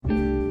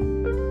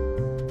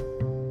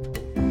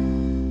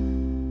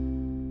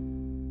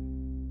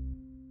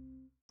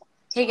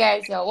Hey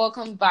guys,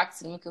 welcome back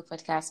to the Miko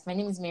podcast. My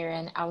name is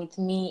Marian, and with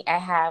me I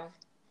have.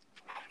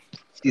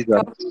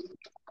 Caesar.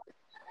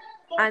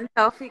 And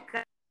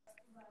Taufika.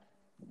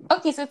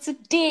 Okay, so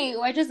today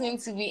we're just going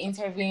to be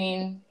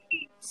interviewing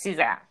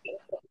Caesar.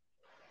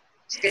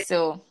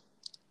 So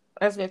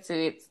let's get to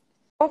it.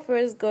 What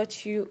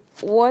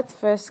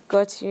first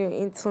got you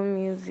into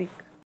music?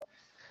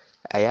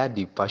 I had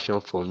the passion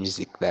for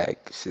music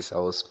like since I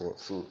was small,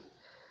 so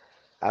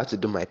I had to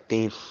do my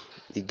thing.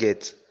 You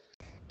get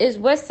Is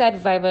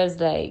Westside Vibers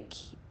like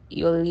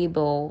your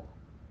label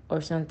or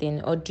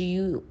something, or do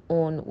you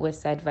own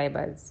Westside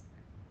Vibers?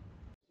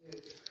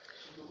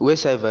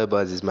 Westside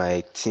Vibers is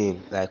my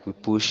team. Like we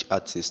push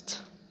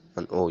artists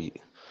and all,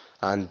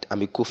 and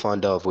I'm a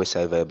co-founder of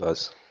Westside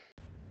Vibers.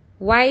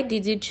 Why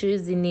did you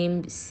choose the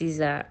name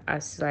Caesar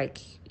as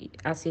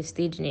your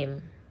stage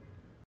name?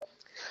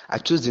 I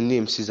chose the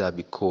name Caesar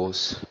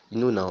because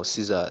now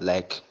Caesar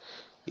like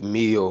a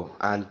mayor,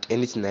 and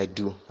anything I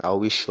do, I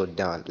always shut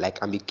down.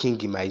 Like I'm a king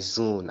in my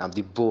zone. I'm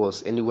the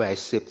boss. Anywhere I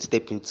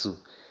step into,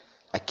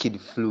 I kill the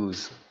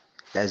flows.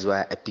 That's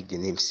why I picked the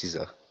name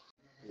Caesar.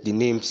 The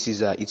name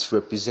Caesar, it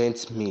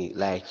represents me.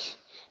 Like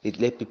it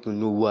let people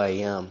know who I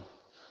am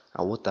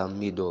and what I'm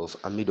made of.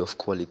 I'm made of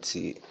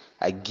quality.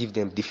 I give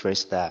them different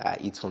style. I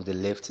eat from the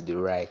left to the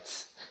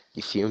right.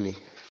 You feel me?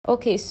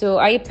 Okay, so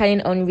are you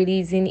planning on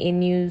releasing a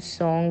new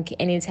song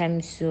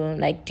anytime soon?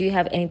 Like, do you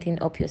have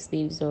anything up your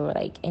sleeves or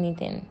like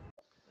anything?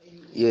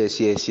 Yes.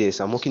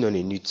 I'm working on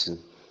a new tune.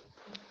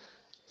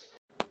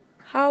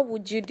 How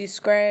would you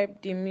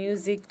describe the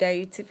music that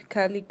you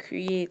typically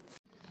create?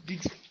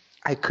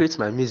 I create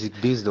my music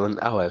based on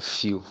how I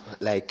feel.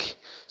 Like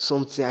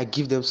something, I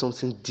give them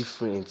something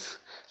different.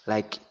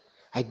 Like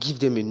I give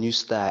them a new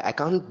style. I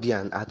can't be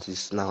an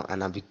artist now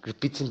and I'll be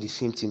repeating the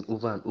same thing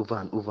over and over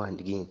and over and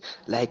again.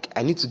 Like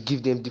I need to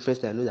give them different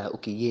style. I know that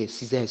okay, yes,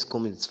 Caesar is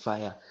coming, it's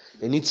fire.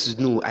 They need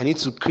to know. I need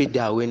to create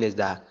their awareness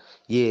that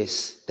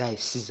yes, that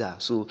is Caesar.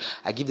 So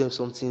I give them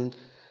something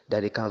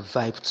that they can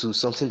vibe to,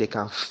 something they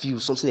can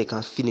feel, something they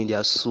can feel in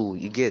their soul.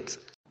 You get?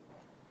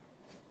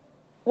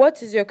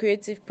 What is your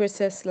creative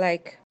process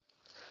like?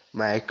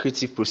 My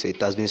creative process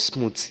it has been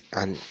smooth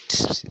and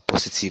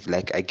positive.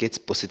 Like I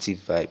get positive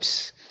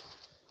vibes.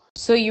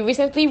 So you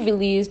recently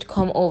released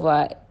Come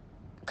Over.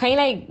 Can you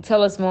like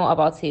tell us more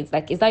about it?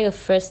 Like, is that your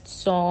first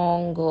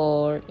song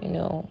or?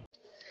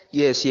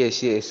 Yes.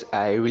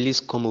 I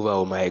released Come Over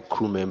with my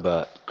crew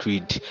member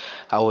Creed.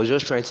 I was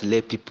just trying to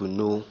let people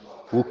know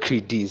who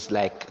Creed is.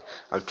 Like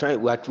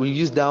we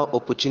use that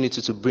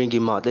opportunity to bring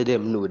him out, let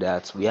them know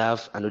that we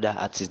have another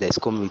artist that's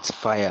coming with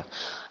fire.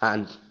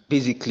 And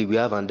basically we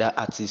have another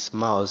artist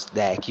Miles.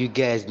 Like you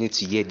guys need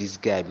to hear this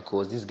guy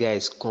because this guy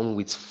is coming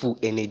with full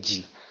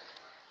energy.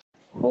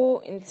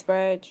 Who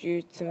inspired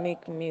you to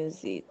make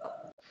music?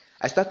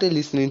 I started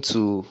listening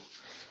to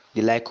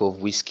the like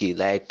of Whiskey.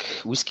 Like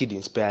Whiskey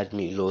inspired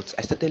me a lot.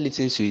 I started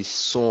listening to his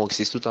songs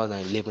since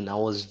 2011. I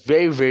was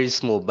very, very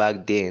small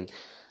back then.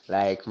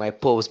 Like my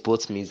pops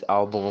bought me his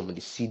album, the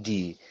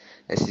CD.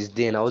 And since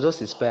then I was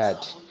just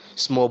inspired.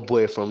 Small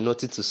boy from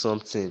nothing to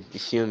something. You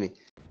feel me?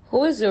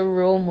 Who is your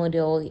role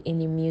model in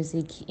the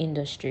music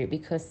industry?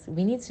 Because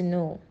we need to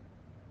know.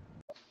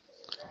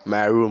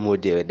 My role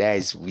model, that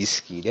is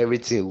Whiskey.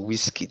 Everything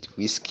Whiskey.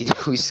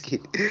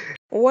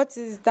 What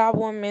is that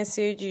one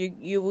message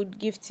you would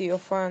give to your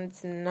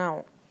fans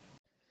now?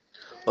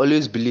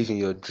 Always believe in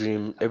your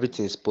dream.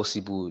 Everything is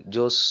possible.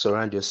 Just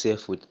surround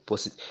yourself with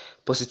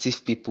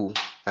positive people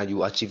and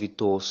you achieve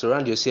it all.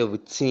 Surround yourself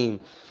with team.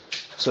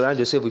 Surround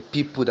yourself with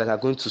people that are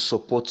going to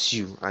support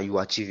you and you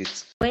achieve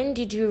it. When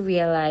did you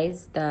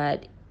realize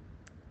that,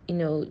 you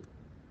know,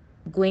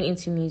 going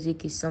into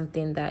music is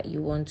something that you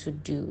want to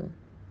do?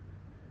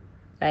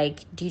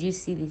 Like, did you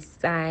see the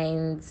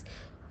signs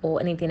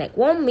or anything? Like,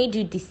 what made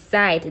you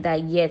decide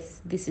that,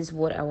 yes, this is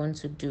what I want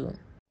to do?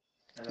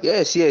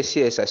 Yes.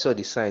 I saw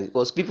the signs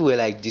because people were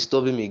like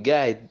disturbing me.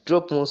 Guy,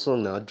 drop one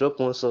song now.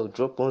 Drop one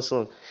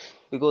song.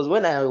 Because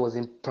when I was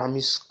in primary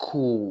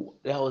school,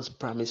 that was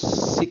primary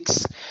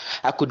six,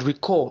 I could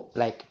recall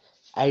like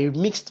I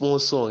mixed one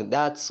song.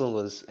 That song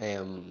was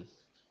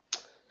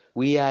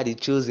We Are the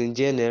Chosen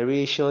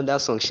Generation.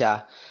 That song,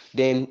 Sha.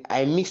 Then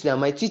I mixed that.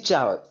 My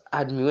teacher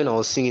had me when I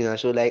was singing, and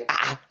she was like,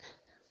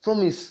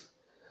 promise.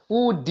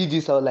 Who did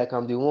this? I was like,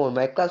 I'm the one.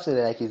 My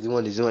classmate like, is the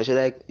one, is the one. She was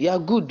like, yeah,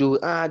 good though.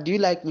 Do you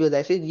like music?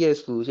 I said,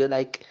 yes, fool. She was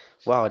like,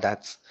 wow,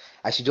 that's,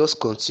 I should just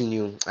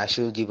continue. I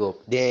shouldn't give up.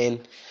 Then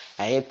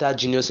I entered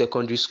junior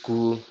secondary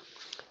school.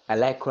 I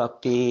like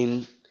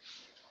rapping.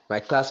 My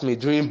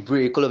classmates during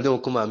break, all of them will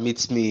come and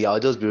meet me.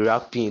 I'll just be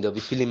rapping. They'll be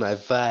feeling my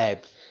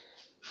vibe.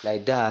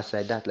 Like that.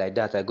 I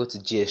go to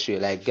GSA.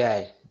 Like,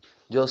 guy,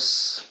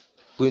 just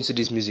go into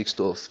this music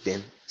stuff.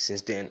 Then,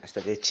 since then, I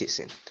started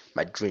chasing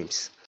my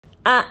dreams.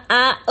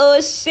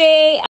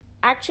 O'Shea.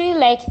 Actually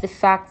like the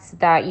fact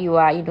that you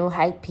are,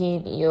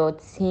 hyping your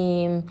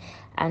team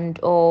and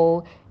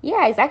all.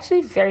 Yeah, it's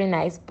actually very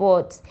nice.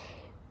 But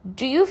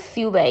do you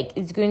feel like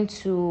it's going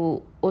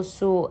to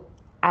also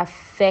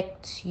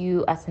affect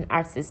you as an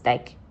artist?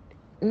 Like,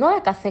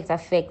 not like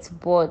affect,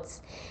 but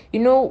you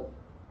know,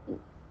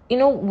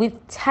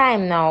 with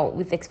time now,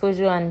 with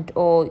exposure and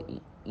all,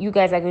 you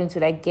guys are going to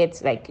like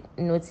get like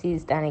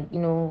noticed and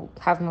like,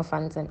 have more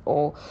fans and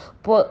all.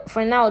 But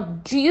for now,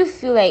 do you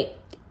feel like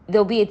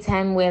there'll be a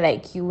time where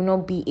like you will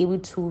not be able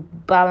to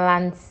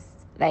balance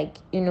like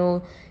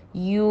managing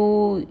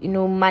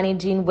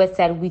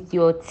website with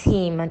your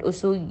team and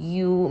also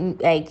you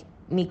like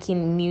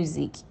making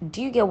music?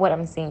 Do you get what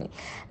I'm saying?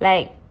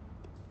 Like,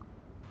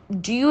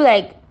 do you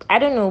like, I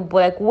don't know, but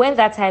like when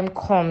that time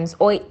comes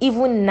or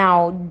even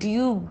now, do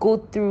you go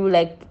through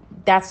like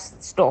that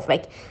stuff?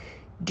 Like,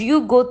 do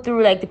you go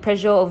through like the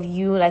pressure of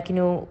you like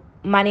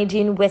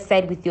managing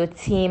website with your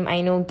team,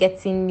 I know,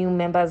 getting new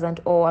members and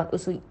all, and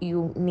also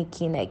you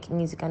making like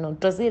music and all?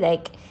 Does it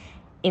like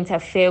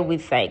interfere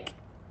with like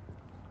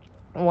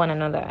one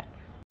another?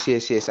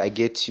 Yes, I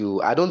get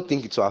you. I don't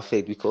think it will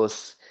affect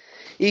because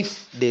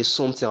if there's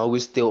something I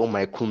always tell all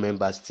my crew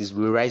members, it is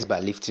we rise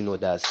by lifting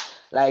others.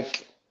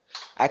 Like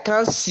I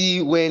can't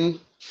see when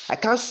I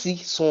can't see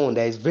someone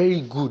that is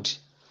very good.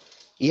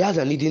 He has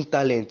an hidden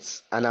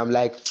talent, and I'm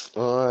like,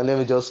 let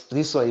me just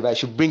this one. If I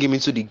should bring him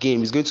into the game,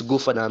 he's going to go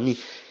further than me.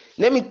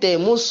 Let me tell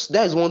you,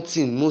 that is one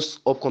thing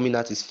most upcoming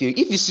artists feel.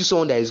 If you see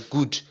someone that is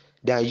good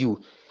than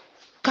you,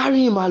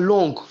 carry him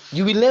along.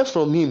 You will learn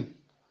from him.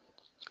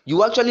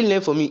 You actually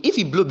learn from him. If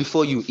he blow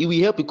before you, it will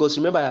help because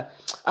remember,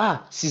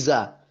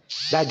 Caesar,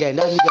 that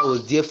nigga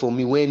was there for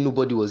me when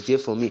nobody was there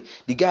for me.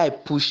 The guy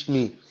pushed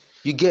me.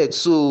 You get,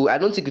 so I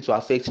don't think it will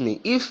affect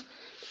me. If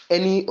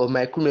any of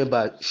my crew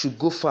members should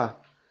go far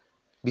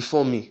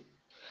before me,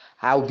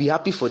 I'll be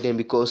happy for them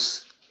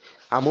because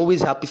I'm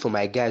always happy for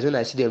my guys when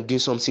I see them doing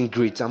something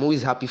great. I'm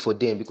always happy for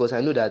them because I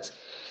know that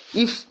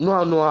if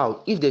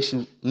if they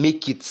should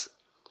make it,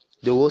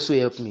 they'll also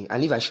help me,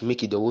 and if I should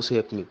make it, they'll also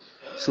help me.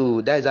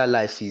 So that is how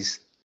life is.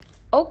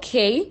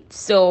 Okay,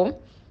 so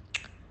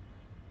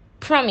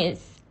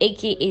Promise,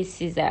 aka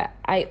Caesar,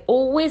 I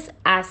always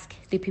ask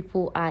the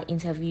people I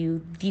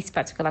interview this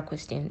particular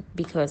question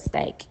because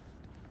like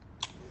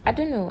I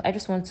don't know, I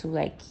just want to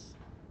like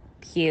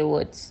hear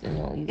what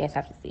you guys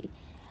have to say.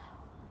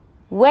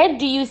 Where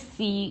do you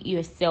see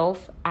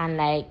yourself and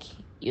like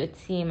your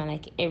team and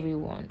like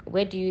everyone?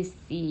 Where do you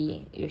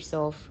see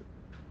yourself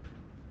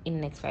in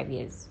the next 5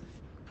 years?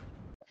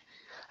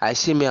 I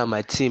see me and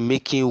my team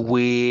making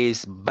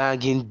waves,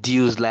 banging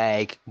deals,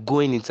 like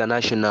going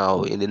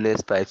international in the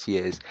next 5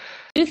 years.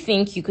 Do you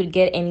think you could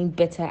get any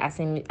better as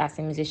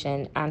a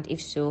musician? And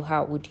if so,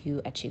 how would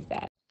you achieve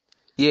that?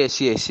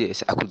 Yes.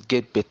 I could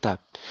get better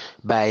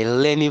by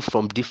learning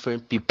from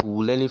different people,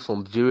 learning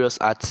from various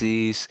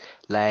artists,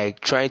 like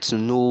trying to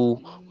know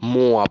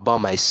more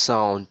about my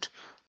sound.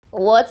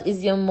 What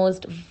is your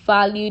most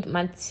valued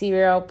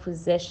material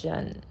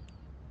possession?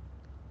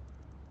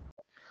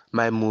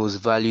 My most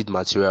valued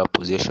material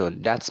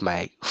possession, that's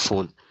my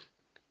phone.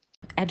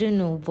 I don't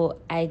know, but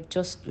I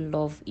just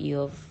love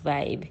your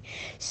vibe.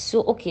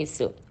 So, okay,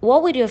 so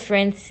what would your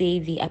friends say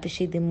they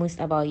appreciate the most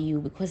about you?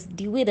 Because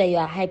the way that you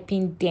are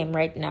hyping them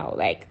right now,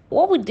 like,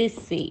 what would they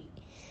say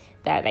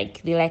that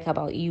like they like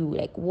about you?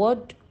 Like,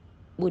 what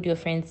would your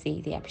friends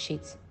say they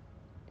appreciate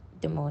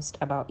the most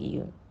about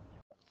you?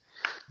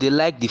 They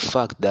like the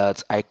fact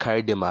that I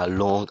carry them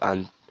along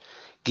and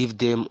give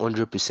them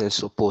 100%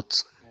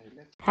 support.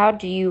 How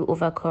do you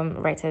overcome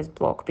writer's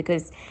block?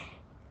 Because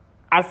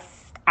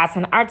as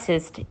an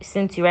artist,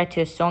 since you write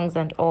your songs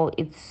and all,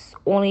 it's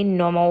only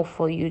normal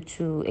for you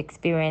to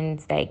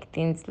experience like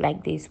things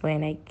like this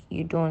when like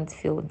you don't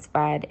feel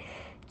inspired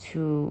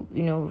to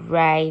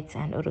write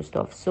and other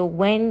stuff. So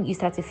when you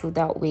start to feel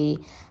that way,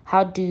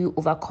 how do you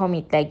overcome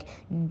it? Like,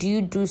 do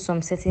you do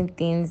some certain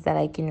things that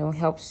like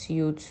helps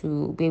you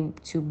to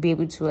be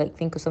able to like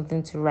think of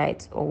something to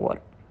write or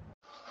what?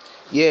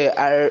 Yeah,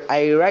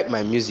 I write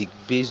my music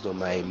based on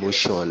my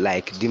emotion,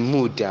 like the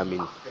mood I'm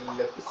in.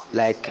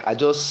 Like I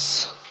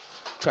just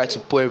try to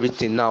pour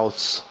everything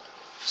out.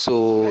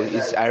 So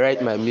I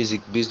write my music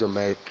based on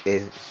my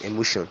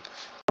emotion.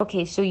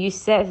 Okay, so you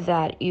said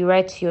that you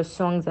write your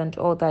songs and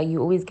all that. You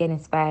always get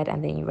inspired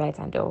and then you write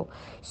and all.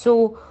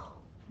 So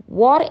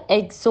what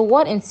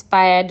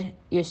inspired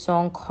your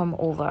song "Come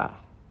Over"?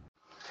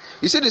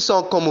 You see the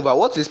song Come Over,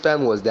 what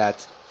inspired me was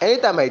that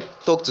anytime I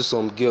talk to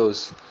some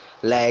girls,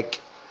 like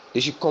they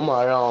should come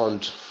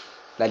around,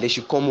 like they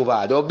should come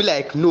over, they'll be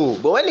like no.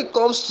 But when it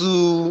comes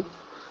to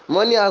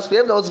money aspect,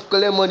 if they want to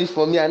collect money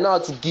from me, I know how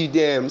to give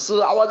them.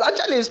 So I was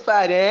actually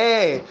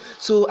inspired.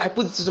 So I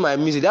put it into my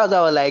music. That's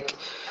how I was like,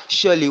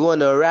 surely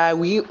wanna ride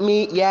with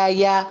me,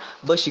 yeah,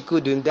 but she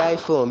couldn't die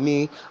for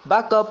me.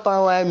 Back up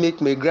and I make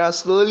me ground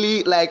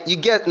slowly. Like you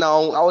get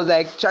now, I was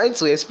like trying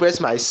to express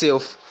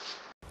myself.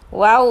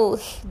 Wow,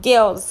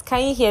 girls,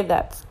 can you hear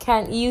that?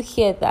 Can you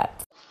hear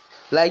that?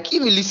 Like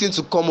if you listen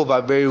to Come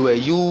Over very well,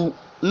 you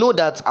know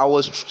that I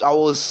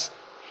was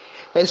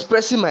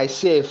expressing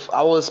myself.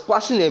 I was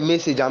passing a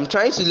message. I'm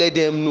trying to let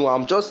them know.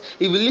 If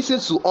you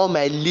listen to all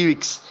my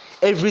lyrics,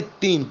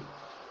 everything,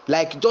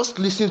 like just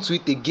listen to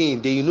it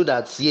again, then you know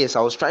that yes,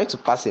 I was trying to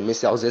pass a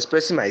message. I was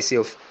expressing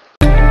myself.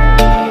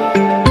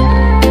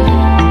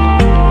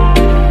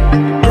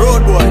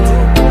 Road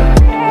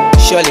boy,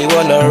 surely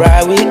wanna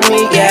ride with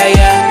me, yeah,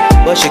 yeah.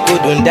 But she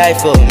couldn't die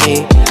for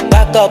me.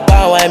 Back up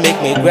and why make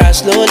me grind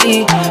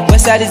slowly.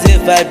 Westside is a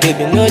vibe,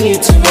 baby, no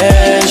need to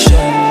mention.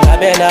 I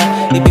better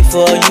it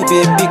before you,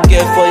 baby,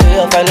 care for your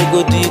health. I no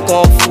go do you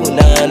kung fu,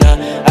 nah,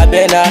 nah. I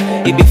better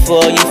it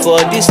before you,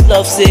 for this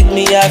love sake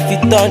me, I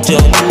fit on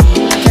John.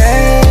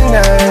 Can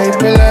I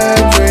pull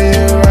up for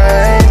you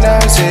right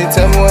now? Say,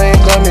 tell me when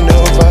you coming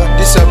over.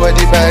 This your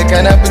body bag,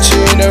 can I put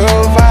you in a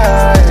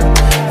rover?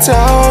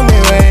 Tell me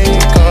when you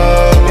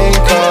coming,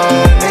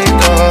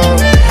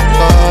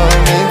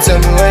 tell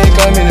me when you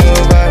coming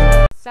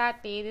over.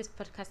 Sadly, this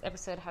podcast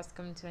episode has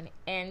come to an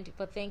end,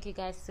 but thank you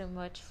guys so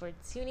much for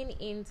tuning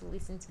in to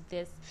listen to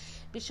this.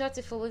 Be sure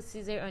to follow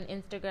Caesar on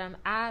Instagram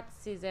at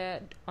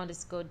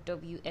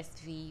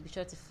Caesar_WSV. Be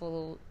sure to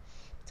follow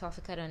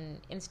Tawfiq on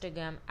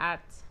Instagram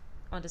at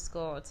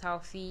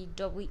 _Tawfi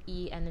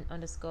WE and then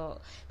underscore.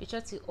 Be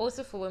sure to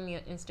also follow me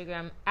on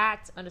Instagram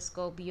at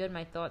 _Beyond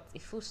My Thoughts, a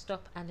full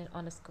stop and then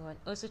underscore. And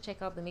also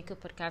check out the Makeup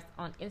Podcast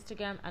on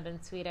Instagram and on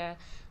Twitter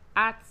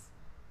at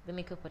the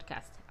Makeup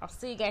Podcast. I'll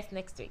see you guys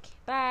next week.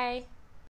 Bye.